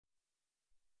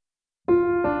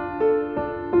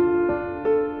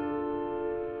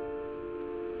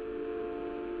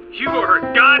You're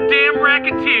a goddamn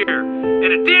racketeer and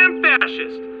a damn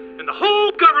fascist, and the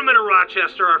whole government of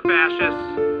Rochester are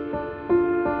fascists.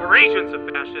 Or agents of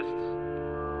fascists.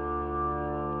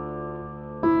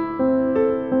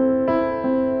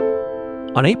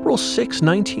 On April 6,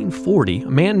 1940, a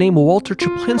man named Walter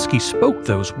Czaplinski spoke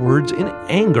those words in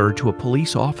anger to a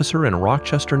police officer in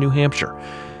Rochester, New Hampshire.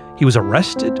 He was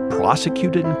arrested,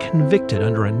 prosecuted, and convicted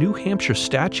under a New Hampshire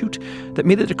statute that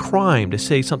made it a crime to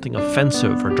say something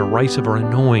offensive or derisive or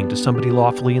annoying to somebody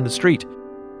lawfully in the street.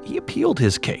 He appealed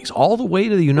his case all the way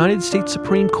to the United States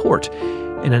Supreme Court,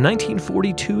 and in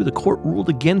 1942 the court ruled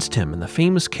against him in the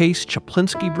famous case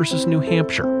Czaplinski v. New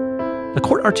Hampshire. The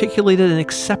court articulated an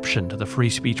exception to the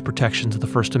free speech protections of the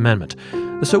First Amendment,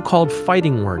 the so-called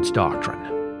fighting words doctrine.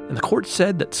 And the court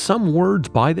said that some words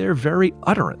by their very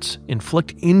utterance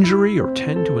inflict injury or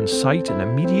tend to incite an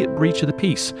immediate breach of the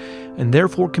peace, and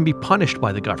therefore can be punished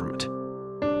by the government.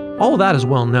 All of that is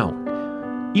well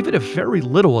known. Even if very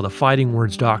little of the fighting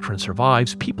words doctrine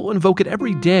survives, people invoke it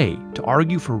every day to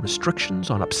argue for restrictions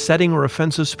on upsetting or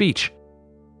offensive speech.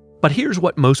 But here's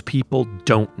what most people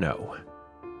don't know.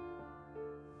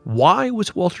 Why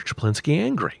was Walter Czaplinski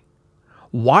angry?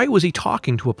 Why was he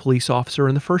talking to a police officer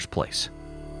in the first place?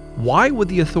 Why would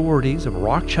the authorities of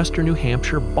Rochester, New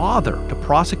Hampshire bother to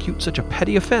prosecute such a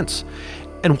petty offense?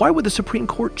 And why would the Supreme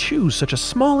Court choose such a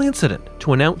small incident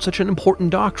to announce such an important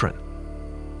doctrine?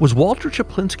 Was Walter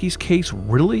Czaplinski's case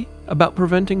really about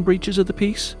preventing breaches of the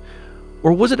peace?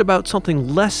 Or was it about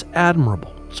something less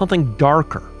admirable, something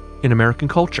darker in American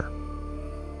culture?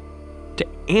 To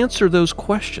answer those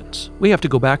questions, we have to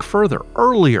go back further,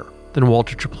 earlier than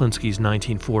Walter Czaplinski's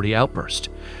 1940 outburst.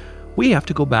 We have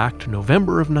to go back to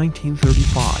November of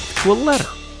 1935 to a letter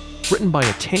written by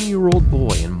a 10-year-old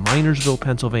boy in Minersville,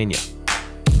 Pennsylvania.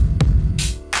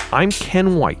 I'm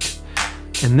Ken White,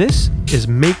 and this is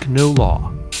Make No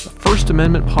Law, the First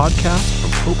Amendment podcast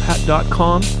from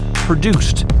Popehat.com,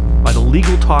 produced by the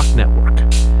Legal Talk Network.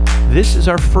 This is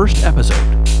our first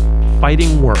episode,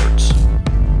 Fighting Words.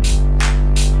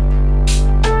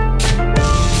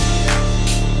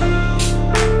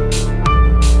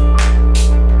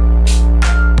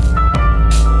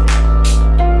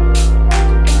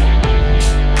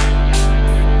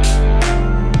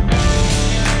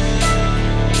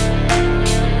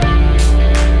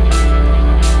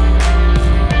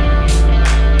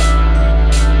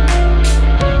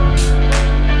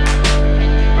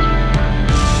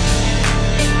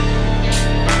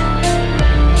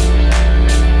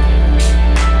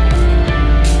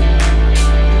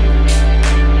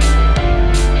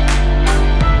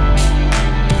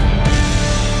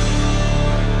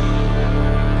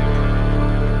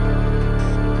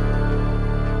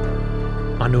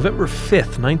 On November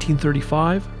 5th,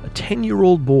 1935, a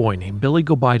 10-year-old boy named Billy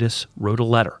Gobitis wrote a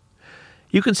letter.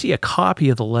 You can see a copy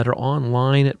of the letter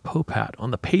online at Popehat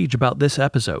on the page about this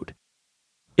episode.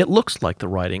 It looks like the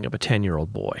writing of a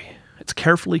 10-year-old boy. It's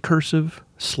carefully cursive,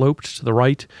 sloped to the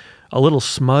right, a little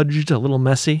smudged, a little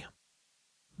messy.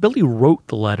 Billy wrote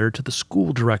the letter to the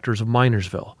school directors of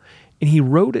Minersville, and he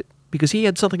wrote it because he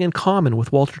had something in common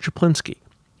with Walter Czaplinski,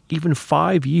 even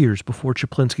 5 years before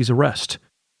Czaplinski's arrest.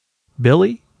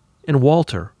 Billy and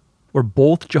Walter were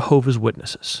both Jehovah's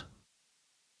Witnesses.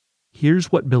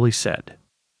 Here's what Billy said.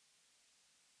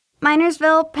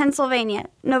 Minersville, Pennsylvania,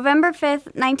 November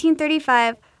 5th,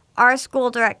 1935, our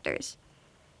school directors.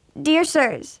 Dear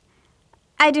sirs,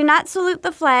 I do not salute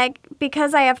the flag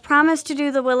because I have promised to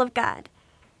do the will of God.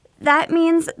 That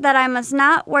means that I must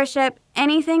not worship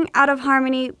anything out of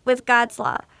harmony with God's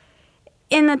law.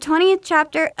 In the 20th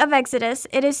chapter of Exodus,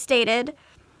 it is stated,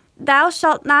 Thou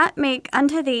shalt not make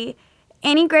unto thee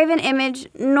any graven image,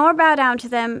 nor bow down to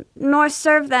them, nor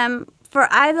serve them,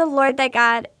 for I, the Lord thy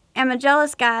God, am a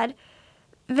jealous God,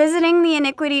 visiting the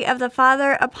iniquity of the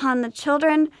father upon the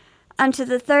children unto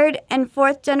the third and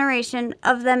fourth generation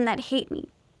of them that hate me.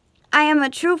 I am a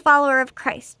true follower of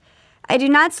Christ. I do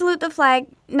not salute the flag,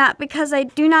 not because I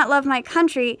do not love my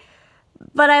country,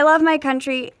 but I love my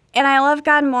country, and I love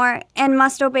God more, and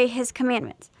must obey his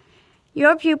commandments.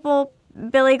 Your pupil,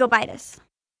 Billy Gobitis.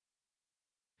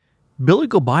 Billy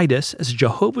Gobitis, as a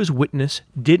Jehovah's Witness,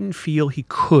 didn't feel he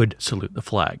could salute the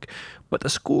flag, but the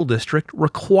school district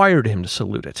required him to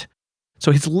salute it.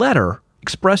 So his letter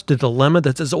expressed a dilemma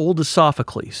that's as old as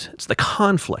Sophocles. It's the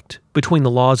conflict between the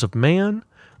laws of man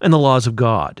and the laws of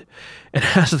God. And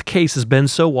as the case has been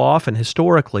so often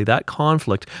historically, that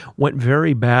conflict went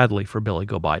very badly for Billy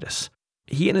Gobitis.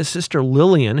 He and his sister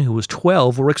Lillian, who was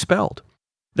 12, were expelled.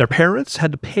 Their parents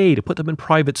had to pay to put them in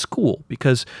private school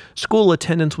because school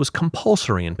attendance was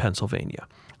compulsory in Pennsylvania.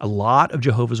 A lot of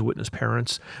Jehovah's Witness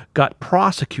parents got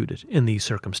prosecuted in these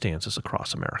circumstances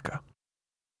across America.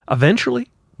 Eventually,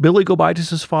 Billy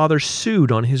Gobitis' father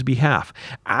sued on his behalf,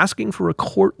 asking for a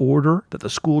court order that the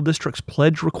school district's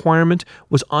pledge requirement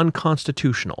was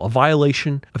unconstitutional, a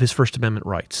violation of his First Amendment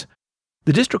rights.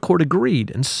 The district court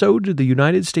agreed, and so did the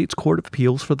United States Court of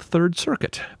Appeals for the Third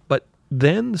Circuit. But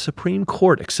then the Supreme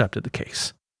Court accepted the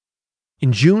case.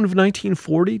 In June of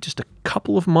 1940, just a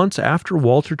couple of months after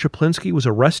Walter Czaplinski was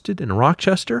arrested in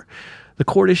Rochester, the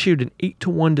court issued an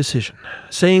 8-1 decision,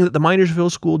 saying that the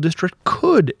Minersville School District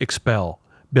could expel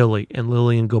Billy and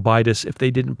Lillian Gobitis if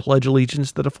they didn't pledge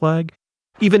allegiance to the flag,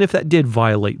 even if that did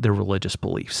violate their religious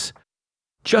beliefs.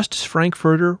 Justice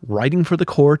Frankfurter, writing for the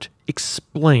court,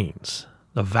 explains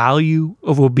the value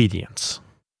of obedience.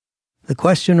 The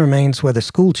question remains whether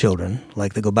school children,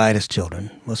 like the Gobitis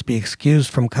children, must be excused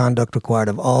from conduct required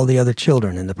of all the other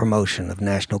children in the promotion of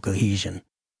national cohesion.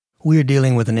 We are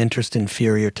dealing with an interest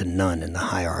inferior to none in the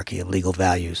hierarchy of legal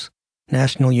values.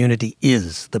 National unity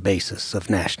is the basis of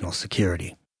national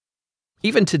security.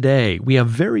 Even today, we have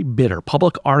very bitter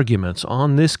public arguments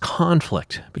on this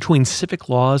conflict between civic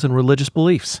laws and religious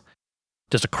beliefs.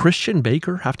 Does a Christian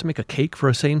baker have to make a cake for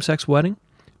a same-sex wedding?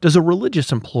 Does a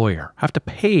religious employer have to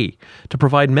pay to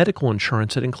provide medical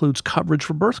insurance that includes coverage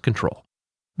for birth control?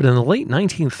 But in the late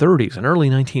 1930s and early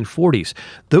 1940s,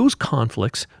 those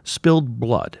conflicts spilled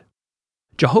blood.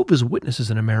 Jehovah's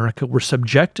Witnesses in America were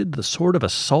subjected to the sort of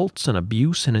assaults and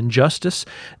abuse and injustice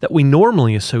that we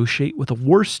normally associate with the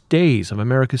worst days of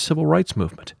America's civil rights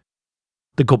movement.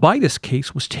 The Gobitis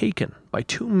case was taken by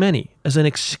too many as an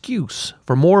excuse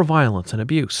for more violence and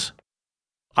abuse.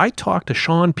 I talked to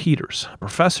Sean Peters, a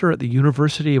professor at the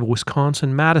University of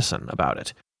Wisconsin-Madison, about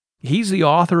it. He's the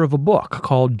author of a book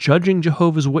called Judging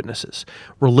Jehovah's Witnesses: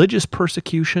 Religious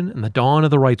Persecution and the Dawn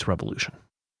of the Rights Revolution.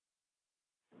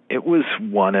 It was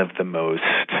one of the most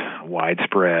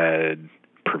widespread,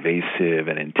 pervasive,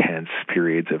 and intense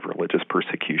periods of religious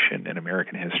persecution in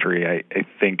American history. I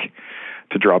think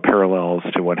to draw parallels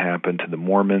to what happened to the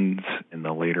Mormons in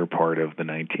the later part of the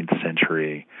 19th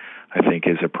century, I think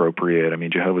is appropriate. I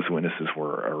mean, Jehovah's Witnesses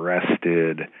were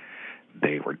arrested,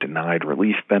 they were denied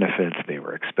relief benefits, they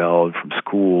were expelled from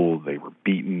school, they were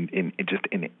beaten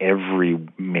in every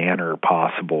manner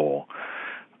possible.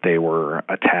 They were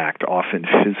attacked, often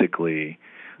physically,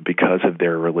 because of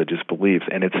their religious beliefs.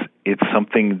 And it's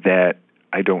something that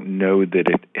I don't know that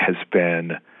it has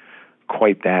been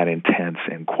quite that intense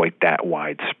and quite that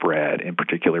widespread in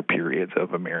particular periods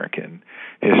of American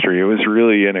history. It was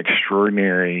really an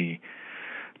extraordinary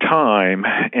time,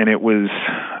 and it was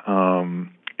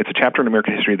it's a chapter in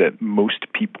American history that most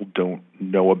people don't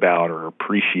know about or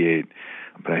appreciate,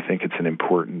 but I think it's an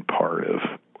important part of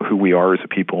who we are as a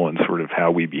people and sort of how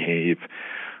we behave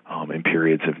in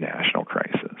periods of national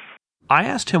crisis. I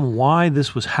asked him why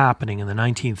this was happening in the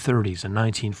 1930s and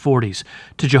 1940s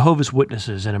to Jehovah's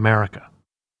Witnesses in America.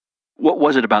 What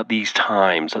was it about these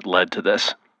times that led to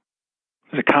this?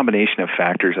 There's a combination of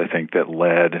factors, I think, that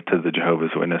led to the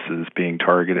Jehovah's Witnesses being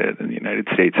targeted in the United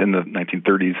States in the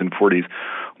 1930s and 40s.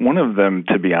 One of them,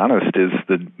 to be honest, is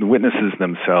the witnesses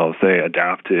themselves. They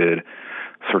adopted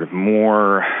sort of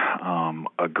more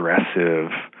aggressive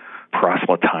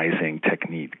proselytizing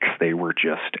techniques. They were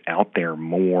just out there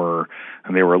more,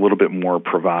 and they were a little bit more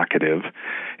provocative.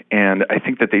 And I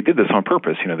think that they did this on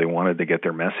purpose. You know, they wanted to get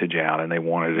their message out, and they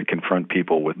wanted to confront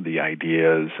people with the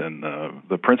ideas and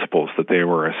the principles that they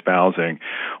were espousing.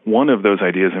 One of those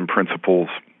ideas and principles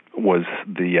was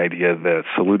the idea that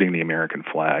saluting the American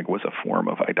flag was a form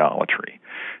of idolatry,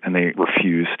 and they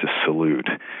refused to salute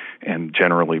and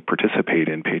generally participate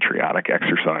in patriotic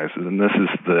exercises. And this is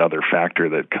the other factor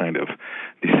that kind of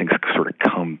these things sort of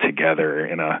come together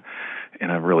in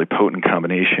a really potent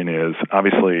combination. Is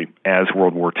obviously as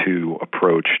World War II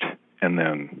approached and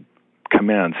then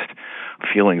commenced,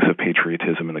 feelings of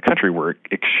patriotism in the country were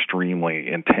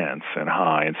extremely intense and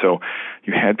high. And so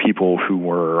you had people who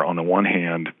were, on the one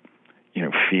hand,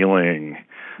 feeling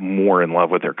more in love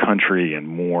with their country and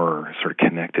more sort of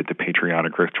connected to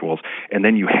patriotic rituals. And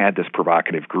then you had this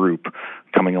provocative group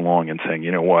coming along and saying,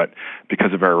 you know what,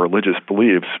 because of our religious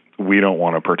beliefs, we don't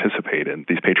want to participate in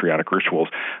these patriotic rituals.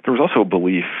 There was also a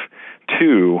belief,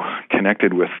 too,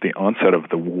 connected with the onset of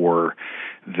the war,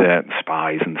 that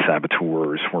spies and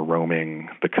saboteurs were roaming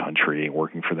the country,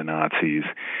 working for the Nazis.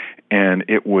 And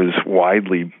it was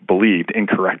widely believed,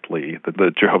 incorrectly, that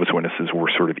the Jehovah's Witnesses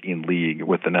were sort of in league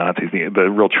with the Nazis.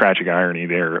 The real tragic irony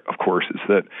there, of course, is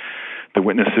that the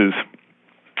witnesses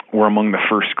were among the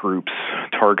first groups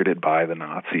targeted by the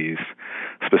Nazis,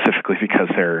 specifically because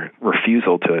their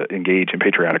refusal to engage in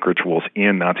patriotic rituals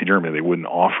in Nazi Germany. They wouldn't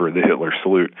offer the Hitler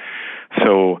salute.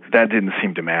 So that didn't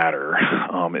seem to matter.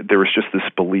 There was just this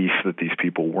belief that these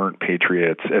people weren't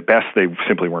patriots. At best, they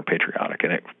simply weren't patriotic,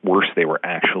 and at worst, they were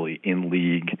actually in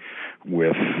league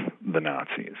with the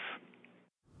Nazis.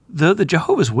 Though the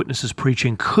Jehovah's Witnesses'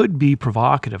 preaching could be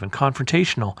provocative and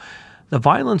confrontational, the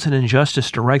violence and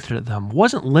injustice directed at them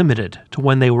wasn't limited to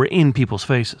when they were in people's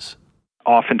faces.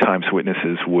 Oftentimes,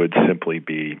 witnesses would simply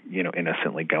be,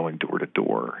 innocently going door to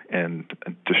door and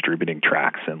distributing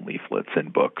tracts and leaflets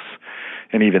and books.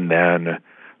 And even then,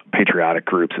 patriotic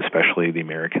groups, especially the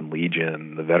American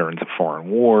Legion, the Veterans of Foreign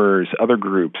Wars, other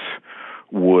groups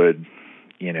would,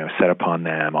 set upon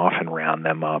them, often round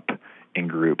them up in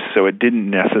groups. So it didn't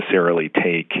necessarily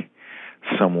take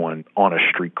someone on a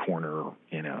street corner,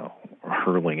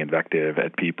 hurling invective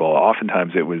at people.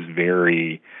 Oftentimes it was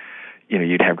very,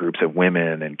 you'd have groups of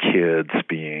women and kids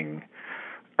being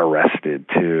arrested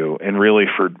too, and really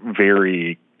for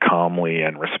very calmly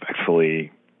and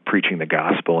respectfully preaching the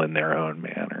gospel in their own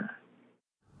manner.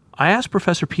 I asked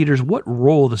Professor Peters what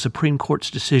role the Supreme Court's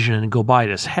decision in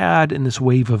Gobitis had in this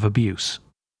wave of abuse.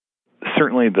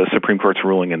 Certainly the Supreme Court's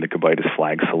ruling in the Gobitis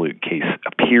flag salute case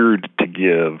appeared to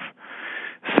give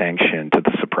sanction to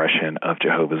the suppression of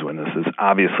Jehovah's Witnesses.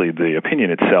 Obviously, the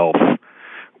opinion itself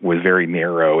was very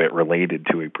narrow. It related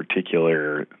to a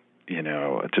particular,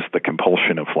 just the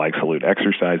compulsion of flag salute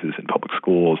exercises in public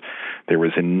schools. There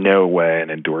was in no way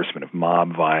an endorsement of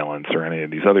mob violence or any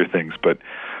of these other things, but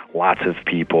lots of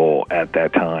people at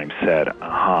that time said,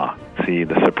 see,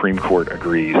 the Supreme Court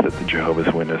agrees that the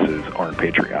Jehovah's Witnesses aren't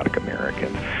patriotic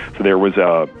Americans. So there was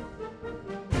a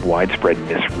widespread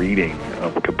misreading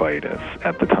of Gobitis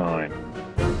at the time.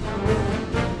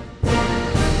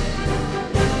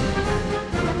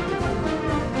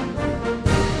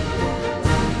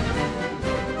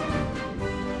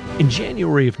 In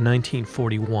January of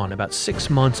 1941, about 6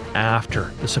 months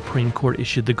after the Supreme Court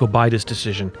issued the Gobitis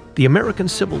decision, the American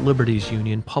Civil Liberties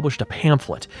Union published a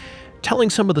pamphlet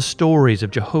telling some of the stories of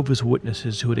Jehovah's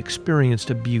Witnesses who had experienced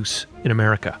abuse in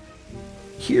America.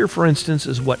 Here, for instance,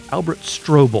 is what Albert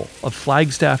Strobel of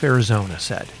Flagstaff, Arizona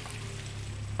said.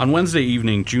 On Wednesday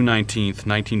evening, June 19th,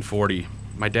 1940,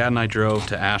 my dad and I drove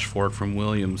to Ashford from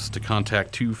Williams to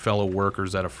contact 2 fellow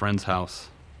workers at a friend's house.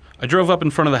 I drove up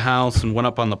in front of the house and went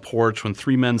up on the porch when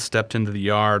 3 men stepped into the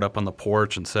yard up on the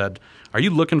porch and said, "Are you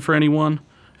looking for anyone?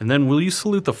 And then will you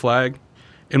salute the flag?"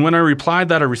 And when I replied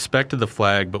that I respected the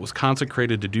flag but was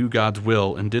consecrated to do God's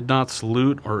will and did not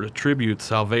salute or attribute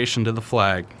salvation to the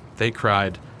flag, they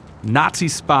cried, "Nazi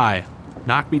spy!"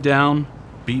 knocked me down,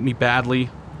 beat me badly,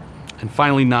 and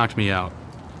finally knocked me out.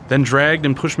 Then dragged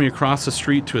and pushed me across the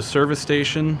street to a service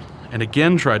station and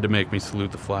again tried to make me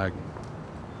salute the flag.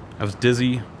 I was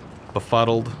dizzy,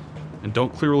 befuddled, and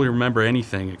don't clearly remember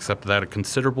anything except that a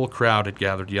considerable crowd had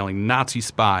gathered yelling, "Nazi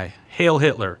spy! Hail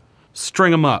Hitler!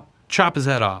 String him up! Chop his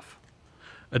head off!"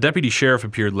 A deputy sheriff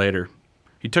appeared later.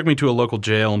 He took me to a local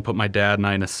jail and put my dad and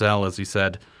I in a cell, as he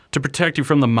said, to protect you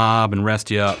from the mob and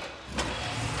rest you up.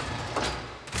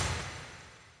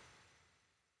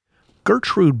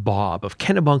 Gertrude Bobb of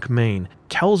Kennebunk, Maine,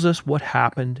 tells us what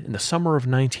happened in the summer of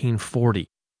 1940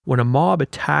 when a mob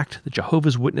attacked the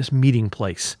Jehovah's Witness meeting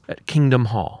place at Kingdom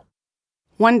Hall.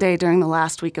 One day during the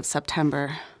last week of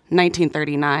September,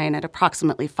 1939, at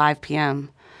approximately 5 p.m.,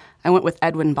 I went with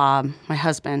Edwin Bobb, my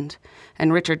husband,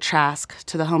 and Richard Trask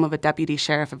to the home of a deputy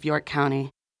sheriff of York County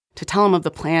to tell him of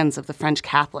the plans of the French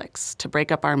Catholics to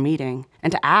break up our meeting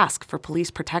and to ask for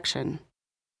police protection.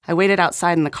 I waited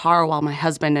outside in the car while my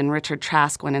husband and Richard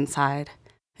Trask went inside.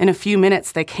 In a few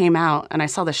minutes, they came out, and I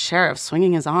saw the sheriff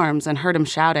swinging his arms and heard him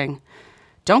shouting,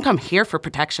 "Don't come here for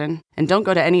protection, and don't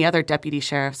go to any other deputy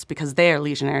sheriffs because they are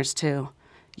legionnaires too.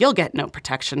 You'll get no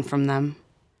protection from them."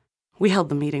 We held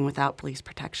the meeting without police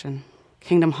protection.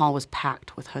 Kingdom Hall was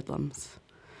packed with hoodlums.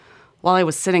 While I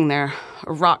was sitting there,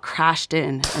 a rock crashed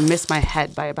in and missed my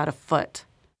head by about a foot.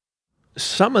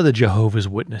 Some of the Jehovah's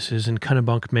Witnesses in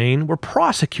Kennebunk, Maine were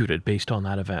prosecuted based on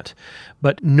that event,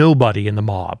 but nobody in the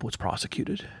mob was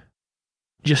prosecuted.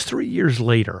 Just 3 years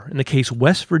later, in the case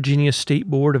West Virginia State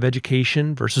Board of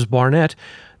Education versus Barnett,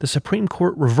 the Supreme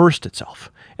Court reversed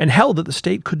itself and held that the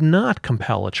state could not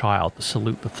compel a child to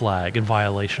salute the flag in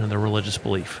violation of their religious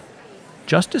belief.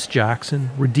 Justice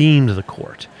Jackson redeemed the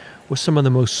court with some of the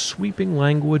most sweeping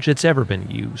language that's ever been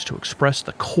used to express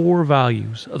the core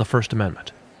values of the First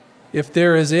Amendment. If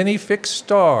there is any fixed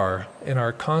star in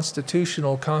our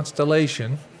constitutional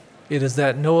constellation, it is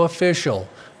that no official,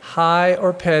 high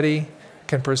or petty,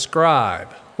 can prescribe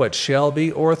what shall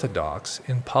be orthodox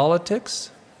in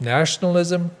politics,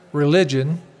 nationalism,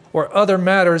 religion, or other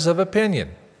matters of opinion,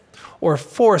 or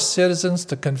force citizens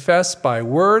to confess by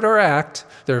word or act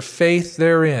their faith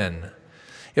therein.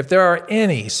 If there are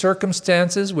any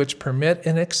circumstances which permit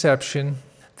an exception,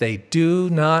 they do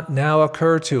not now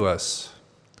occur to us.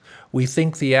 We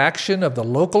think the action of the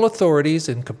local authorities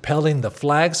in compelling the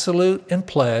flag salute and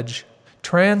pledge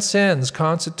transcends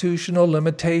constitutional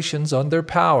limitations on their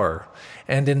power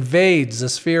and invades the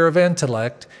sphere of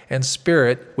intellect and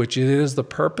spirit which it is the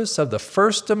purpose of the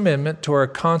First Amendment to our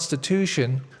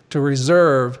Constitution to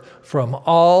reserve from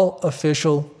all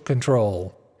official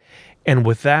control. And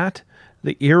with that,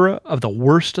 the era of the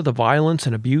worst of the violence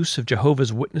and abuse of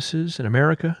Jehovah's Witnesses in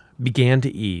America began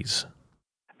to ease.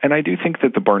 And I do think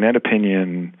that the Barnett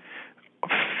opinion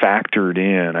factored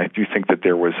in. I do think that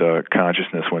there was a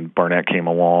consciousness when Barnett came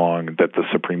along that the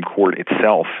Supreme Court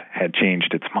itself had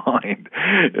changed its mind.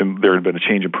 And there had been a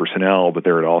change in personnel, but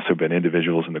there had also been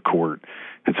individuals in the court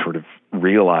had sort of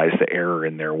realized the error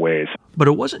in their ways. But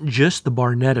it wasn't just the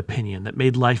Barnett opinion that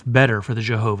made life better for the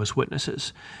Jehovah's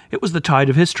Witnesses. It was the tide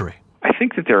of history. I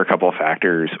think that there are a couple of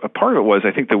factors. A part of it was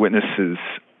I think the witnesses,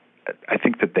 I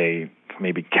think that they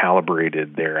maybe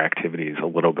calibrated their activities a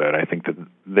little bit. I think that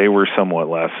they were somewhat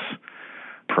less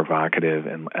provocative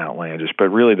and outlandish. But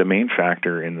really the main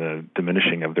factor in the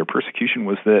diminishing of their persecution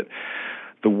was that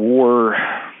the war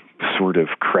sort of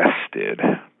crested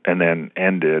and then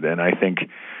ended. And I think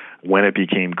when it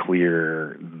became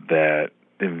clear that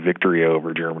victory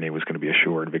over Germany was going to be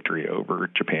assured, victory over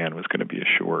Japan was going to be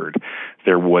assured,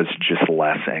 there was just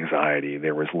less anxiety.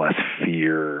 There was less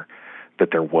fear that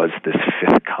there was this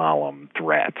fifth column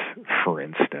threat, for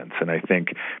instance. And I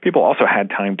think people also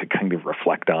had time to kind of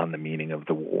reflect on the meaning of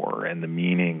the war and the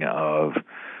meaning of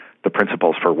the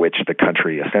principles for which the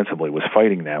country ostensibly was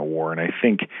fighting that war. And I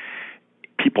think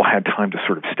people had time to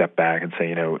sort of step back and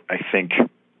say, I think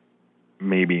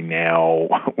maybe now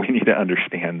we need to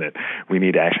understand that we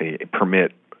need to actually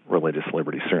permit religious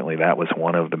liberty. Certainly that was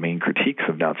one of the main critiques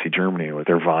of Nazi Germany, with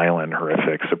their violent,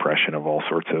 horrific suppression of all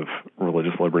sorts of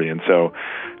religious liberty. And so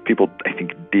people, I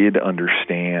think, did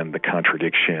understand the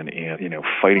contradiction in,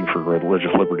 fighting for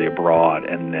religious liberty abroad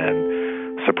and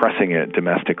then suppressing it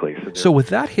domestically. So with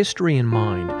that history in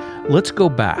mind, let's go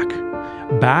back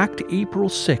to April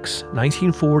 6,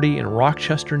 1940 in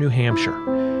Rochester, New Hampshire,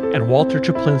 and Walter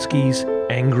Czaplinski's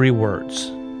angry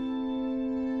words.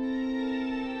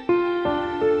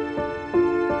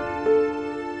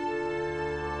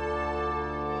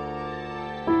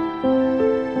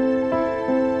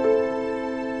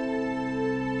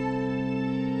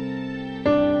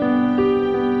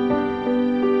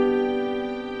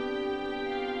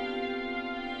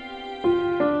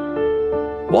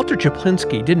 Walter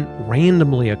Czaplinski didn't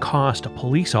randomly accost a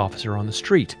police officer on the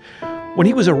street. When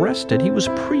he was arrested, he was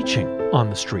preaching on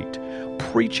the street,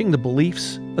 preaching the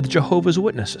beliefs of the Jehovah's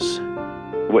Witnesses.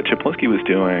 What Czaplinski was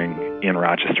doing in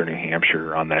Rochester, New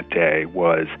Hampshire on that day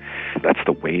that's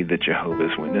the way that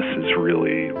Jehovah's Witnesses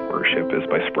really worship, is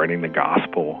by spreading the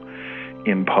gospel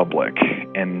in public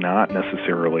and not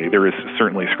necessarily, there is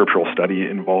certainly scriptural study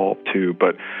involved too,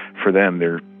 but for them,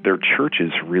 their church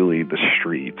is really the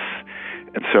streets.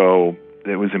 And so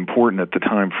it was important at the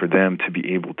time for them to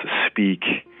be able to speak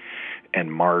and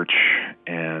march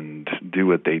and do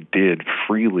what they did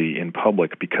freely in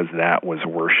public, because that was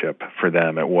worship for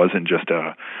them. It wasn't just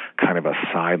a kind of a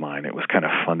sideline. It was kind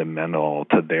of fundamental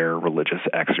to their religious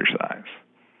exercise.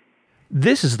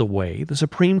 This is the way the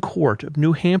Supreme Court of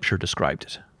New Hampshire described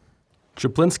it.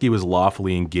 Czaplinski was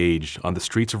lawfully engaged on the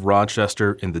streets of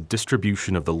Rochester in the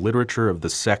distribution of the literature of the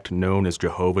sect known as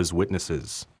Jehovah's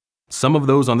Witnesses. Some of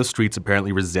those on the streets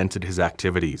apparently resented his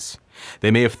activities. They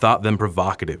may have thought them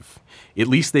provocative. At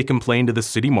least they complained to the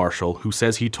city marshal, who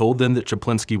says he told them that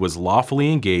Czaplinski was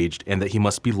lawfully engaged and that he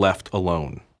must be left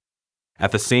alone.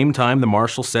 At the same time, the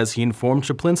marshal says he informed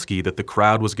Czaplinski that the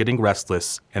crowd was getting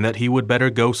restless and that he would better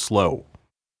go slow.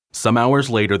 Some hours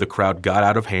later, the crowd got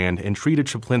out of hand and treated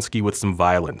Czaplinski with some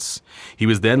violence. He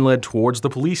was then led towards the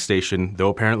police station, though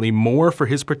apparently more for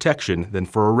his protection than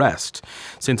for arrest,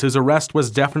 since his arrest was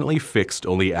definitely fixed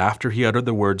only after he uttered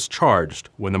the words "charged"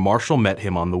 when the marshal met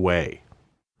him on the way.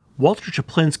 Walter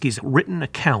Czaplinski's written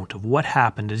account of what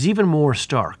happened is even more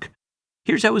stark.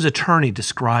 Here's how his attorney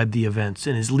described the events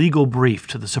in his legal brief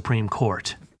to the Supreme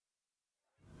Court.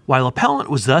 While appellant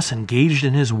was thus engaged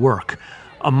in his work,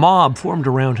 a mob formed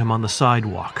around him on the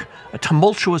sidewalk. A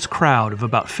tumultuous crowd of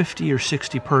about 50 or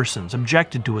 60 persons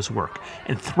objected to his work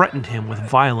and threatened him with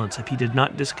violence if he did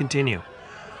not discontinue.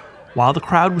 While the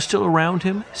crowd was still around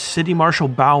him, City Marshal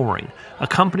Bowering,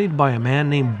 accompanied by a man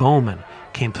named Bowman,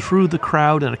 came through the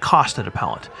crowd and accosted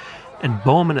Appellant, and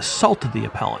Bowman assaulted the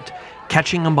Appellant,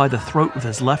 catching him by the throat with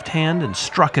his left hand and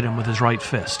struck at him with his right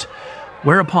fist.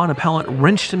 Whereupon Appellant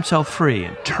wrenched himself free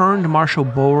and turned to Marshal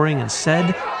Bowring and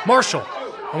said, "Marshal,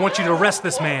 I want you to arrest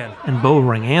this man." And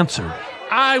Bowring answered,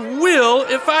 "I will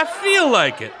if I feel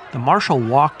like it." The marshal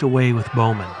walked away with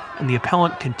Bowman, and the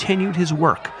Appellant continued his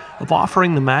work of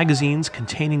offering the magazines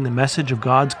containing the message of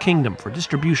God's kingdom for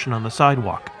distribution on the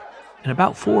sidewalk. In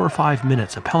about 4 or 5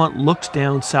 minutes, Appellant looked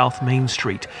down South Main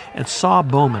Street and saw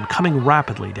Bowman coming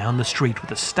rapidly down the street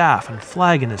with a staff and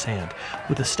flag in his hand,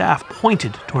 with the staff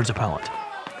pointed towards Appellant.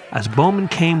 As Bowman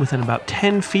came within about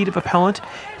 10 feet of Appellant,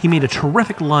 he made a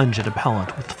terrific lunge at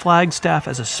Appellant with the flagstaff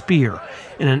as a spear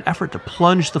in an effort to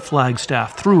plunge the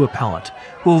flagstaff through Appellant,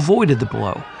 who avoided the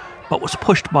blow, but was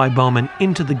pushed by Bowman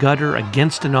into the gutter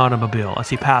against an automobile as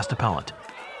he passed Appellant.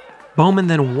 Bowman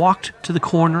then walked to the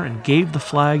corner and gave the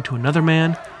flag to another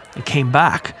man and came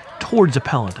back towards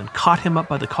Appellant and caught him up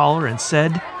by the collar and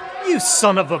said, "You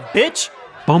son of a bitch!"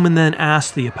 Bowman then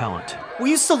asked the Appellant, "Will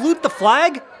you salute the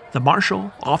flag?" The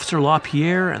marshal, Officer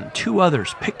LaPierre, and 2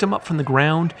 others picked him up from the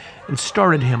ground and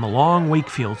started him along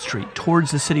Wakefield Street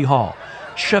towards the City Hall,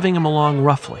 shoving him along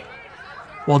roughly.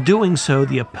 While doing so,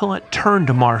 the Appellant turned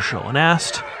to Marshal and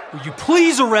asked, "Will you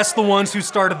please arrest the ones who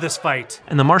started this fight?"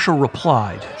 And the marshal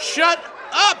replied, "Shut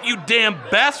up, you damn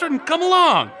bastard, and come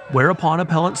along." Whereupon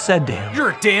Appellant said to him,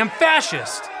 "You're a damn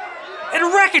fascist and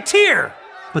a racketeer."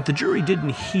 But the jury didn't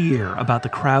hear about the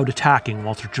crowd attacking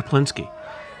Walter Czaplinski.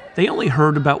 They only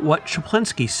heard about what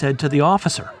Czaplinski said to the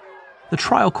officer. The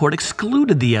trial court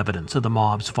excluded the evidence of the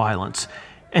mob's violence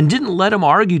and didn't let him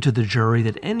argue to the jury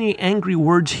that any angry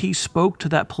words he spoke to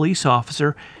that police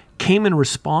officer came in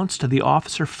response to the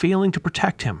officer failing to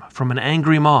protect him from an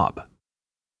angry mob.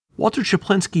 Walter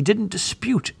Czaplinski didn't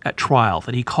dispute at trial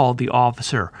that he called the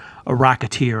officer a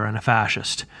racketeer and a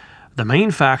fascist. The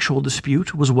main factual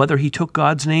dispute was whether he took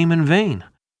God's name in vain.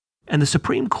 And the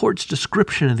Supreme Court's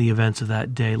description of the events of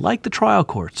that day, like the trial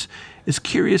courts, is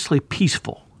curiously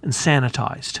peaceful and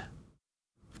sanitized.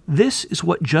 This is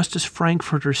what Justice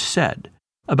Frankfurter said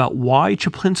about why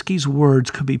Czaplinski's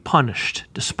words could be punished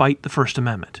despite the First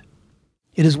Amendment.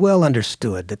 It is well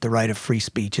understood that the right of free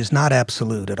speech is not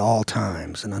absolute at all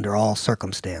times and under all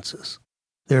circumstances.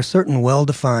 There are certain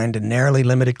well-defined and narrowly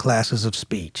limited classes of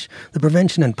speech, the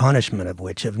prevention and punishment of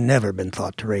which have never been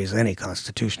thought to raise any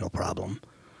constitutional problem.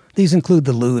 These include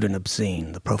the lewd and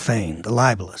obscene, the profane, the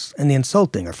libelous, and the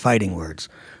insulting or fighting words,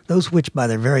 those which by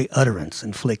their very utterance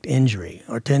inflict injury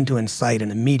or tend to incite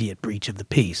an immediate breach of the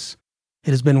peace.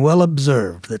 It has been well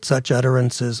observed that such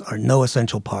utterances are no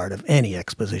essential part of any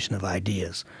exposition of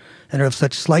ideas, and are of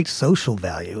such slight social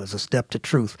value as a step to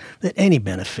truth that any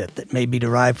benefit that may be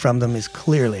derived from them is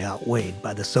clearly outweighed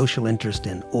by the social interest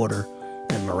in order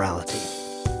and morality.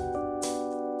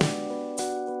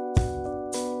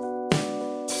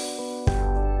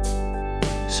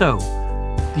 So,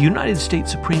 the United States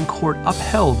Supreme Court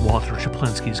upheld Walter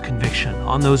Czaplinski's conviction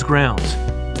on those grounds.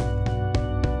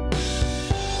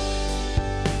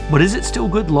 But is it still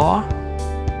good law?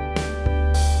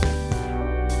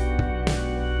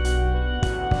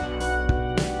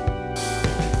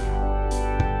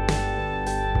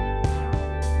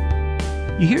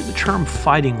 You hear the term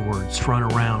fighting words thrown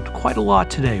around quite a lot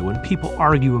today when people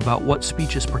argue about what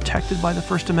speech is protected by the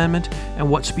First Amendment and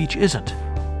what speech isn't.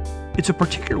 It's a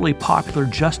particularly popular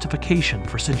justification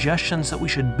for suggestions that we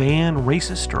should ban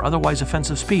racist or otherwise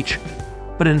offensive speech.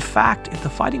 But in fact, if the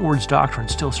fighting words doctrine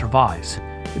still survives,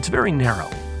 it's very narrow,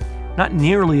 not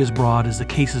nearly as broad as the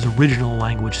case's original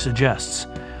language suggests.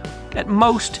 At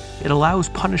most, it allows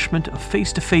punishment of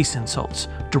face-to-face insults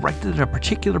directed at a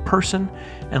particular person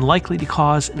and likely to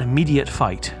cause an immediate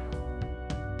fight.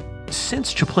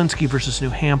 Since Czaplinski v.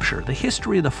 New Hampshire, the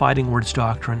history of the fighting words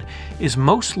doctrine is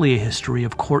mostly a history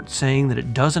of courts saying that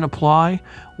it doesn't apply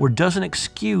or doesn't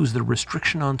excuse the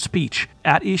restriction on speech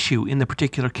at issue in the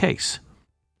particular case.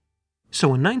 So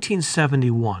in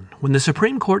 1971, when the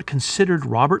Supreme Court considered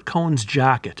Robert Cohen's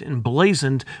jacket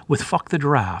emblazoned with "Fuck the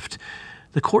Draft,"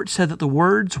 the court said that the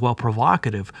words, while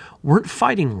provocative, weren't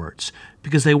fighting words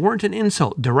because they weren't an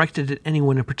insult directed at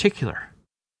anyone in particular.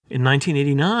 In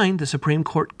 1989, the Supreme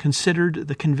Court considered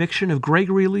the conviction of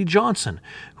Gregory Lee Johnson,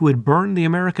 who had burned the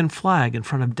American flag in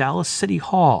front of Dallas City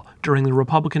Hall during the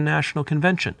Republican National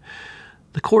Convention.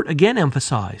 The court again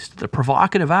emphasized that the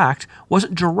provocative act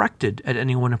wasn't directed at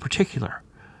anyone in particular.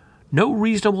 No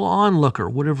reasonable onlooker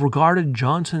would have regarded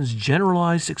Johnson's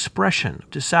generalized expression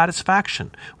of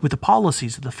dissatisfaction with the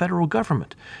policies of the federal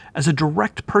government as a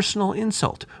direct personal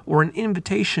insult or an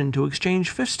invitation to exchange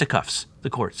fisticuffs, the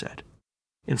court said.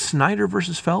 In Snyder v.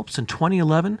 Phelps in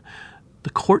 2011, the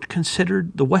court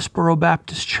considered the Westboro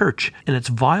Baptist Church and its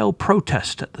vile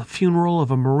protest at the funeral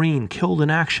of a Marine killed in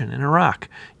action in Iraq,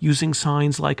 using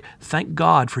signs like, "Thank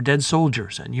God for dead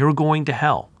soldiers," and "You're going to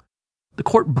hell." The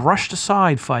court brushed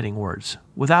aside fighting words,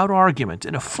 without argument,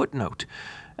 in a footnote,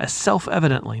 as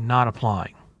self-evidently not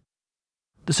applying.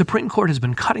 The Supreme Court has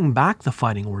been cutting back the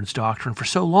fighting words doctrine for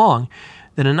so long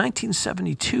that in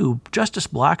 1972, Justice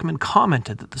Blackmun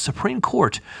commented that the Supreme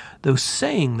Court, though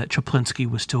saying that Chaplinsky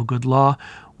was still good law,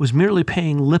 was merely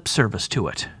paying lip service to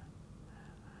it.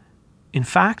 In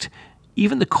fact,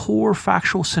 even the core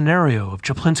factual scenario of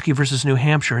Chaplinsky versus New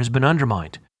Hampshire has been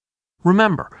undermined.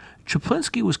 Remember,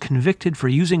 Chaplinsky was convicted for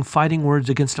using fighting words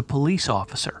against a police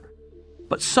officer.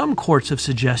 But some courts have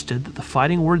suggested that the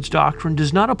fighting words doctrine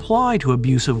does not apply to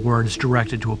abusive words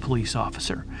directed to a police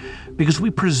officer, because we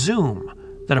presume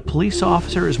that a police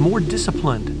officer is more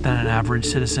disciplined than an average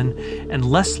citizen and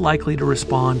less likely to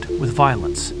respond with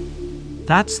violence.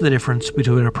 That's the difference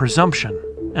between a presumption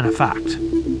and a fact.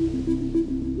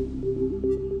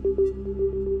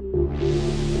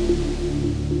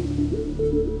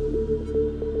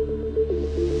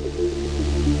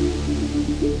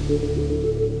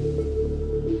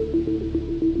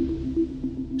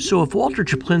 So if Walter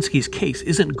Chaplinsky's case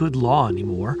isn't good law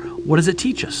anymore, what does it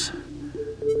teach us?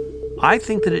 I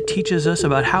think that it teaches us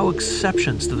about how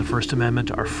exceptions to the First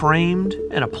Amendment are framed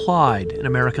and applied in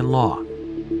American law.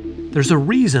 There's a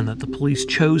reason that the police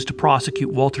chose to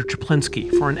prosecute Walter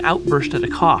Chaplinsky for an outburst at a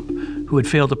cop who had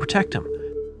failed to protect him,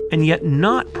 and yet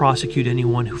not prosecute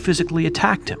anyone who physically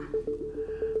attacked him.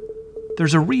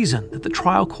 There's a reason that the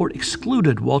trial court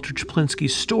excluded Walter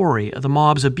Chaplinsky's story of the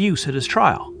mob's abuse at his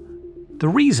trial. The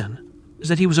reason is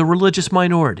that he was a religious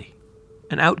minority,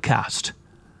 an outcast.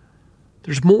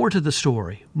 There's more to the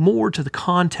story, more to the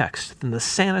context than the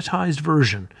sanitized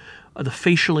version of the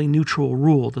facially neutral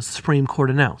rule that the Supreme Court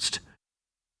announced.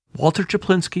 Walter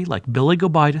Chaplinsky, like Billy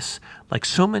Gobaitis, like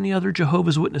so many other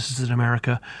Jehovah's Witnesses in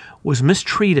America, was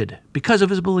mistreated because of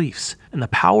his beliefs, and the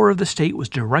power of the state was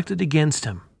directed against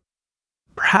him.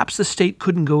 Perhaps the state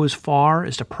couldn't go as far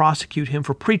as to prosecute him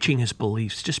for preaching his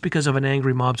beliefs just because of an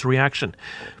angry mob's reaction,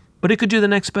 but it could do the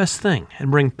next best thing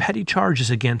and bring petty charges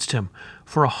against him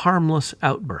for a harmless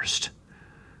outburst.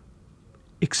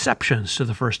 Exceptions to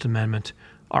the First Amendment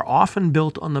are often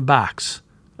built on the backs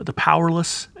of the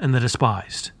powerless and the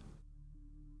despised.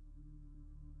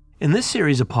 In this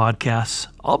series of podcasts,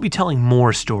 I'll be telling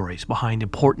more stories behind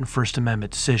important First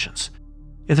Amendment decisions.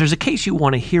 If there's a case you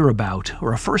want to hear about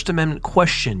or a First Amendment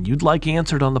question you'd like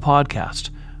answered on the podcast,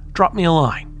 drop me a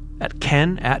line at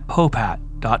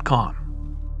ken@popat.com.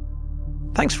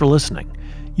 Thanks for listening.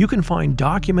 You can find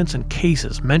documents and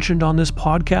cases mentioned on this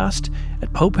podcast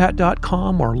at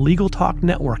popat.com or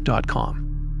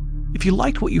legaltalknetwork.com. If you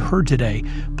liked what you heard today,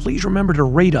 please remember to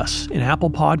rate us in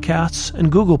Apple Podcasts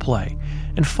and Google Play,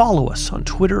 and follow us on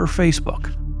Twitter or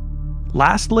Facebook.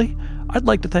 Lastly, I'd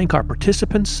like to thank our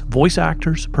participants, voice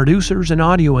actors, producers, and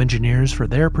audio engineers for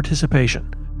their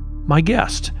participation. My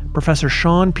guest, Professor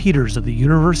Sean Peters of the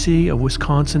University of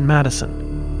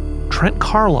Wisconsin-Madison. Trent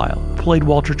Carlisle played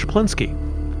Walter Chaplinsky.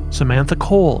 Samantha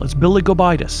Cole as Billy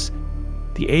Gobaitis.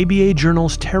 The ABA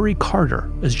Journal's Terry Carter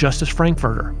as Justice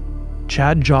Frankfurter.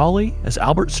 Chad Jolly as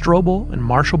Albert Strobel and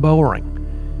Marshall Bowering.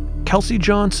 Kelsey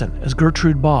Johnson as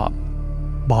Gertrude Bobb.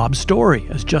 Bob Story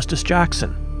as Justice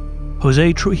Jackson.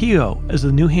 Jose Trujillo as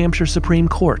the New Hampshire Supreme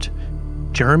Court,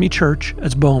 Jeremy Church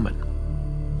as Bowman.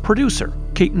 Producer,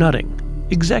 Kate Nutting.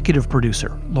 Executive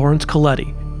producer, Lawrence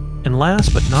Coletti. And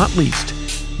last but not least,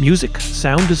 music,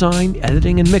 sound design,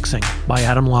 editing, and mixing by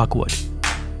Adam Lockwood.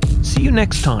 See you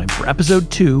next time for Episode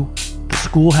 2, The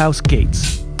Schoolhouse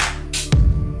Gates.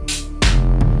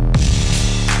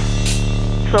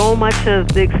 So much of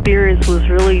the experience was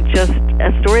really just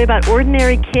a story about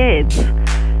ordinary kids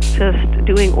just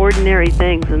doing ordinary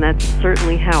things, and that's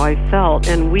certainly how I felt.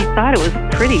 And we thought it was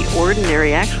pretty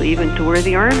ordinary, actually, even to wear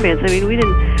the armbands. I mean,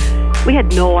 we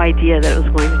had no idea that it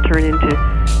was going to turn into,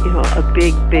 a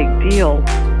big deal.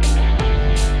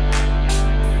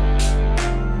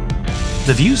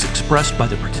 The views expressed by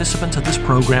the participants of this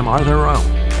program are their own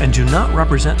and do not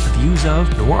represent the views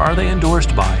of, nor are they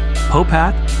endorsed by,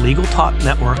 Popat, Legal Talk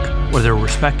Network, or their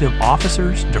respective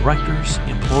officers, directors,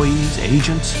 employees,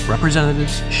 agents,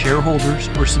 representatives, shareholders,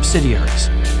 or subsidiaries.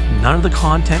 None of the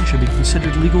content should be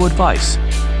considered legal advice.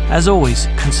 As always,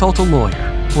 consult a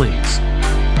lawyer, please.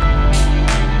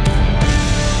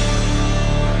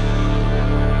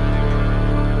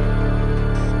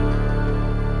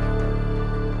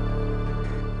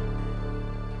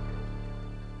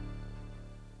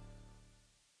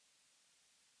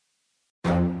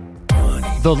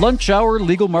 The Lunch Hour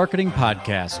Legal Marketing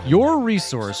Podcast, your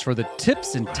resource for the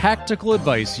tips and tactical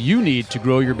advice you need to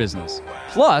grow your business.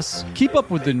 Plus, keep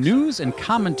up with the news and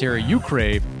commentary you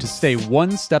crave to stay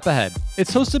one step ahead.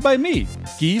 It's hosted by me,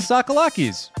 Guy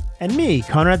Sakalakis. And me,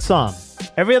 Conrad Somm.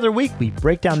 Every other week, we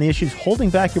break down the issues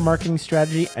holding back your marketing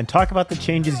strategy and talk about the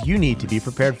changes you need to be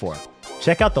prepared for.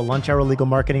 Check out the Lunch Hour Legal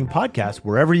Marketing Podcast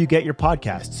wherever you get your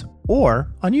podcasts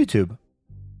or on YouTube.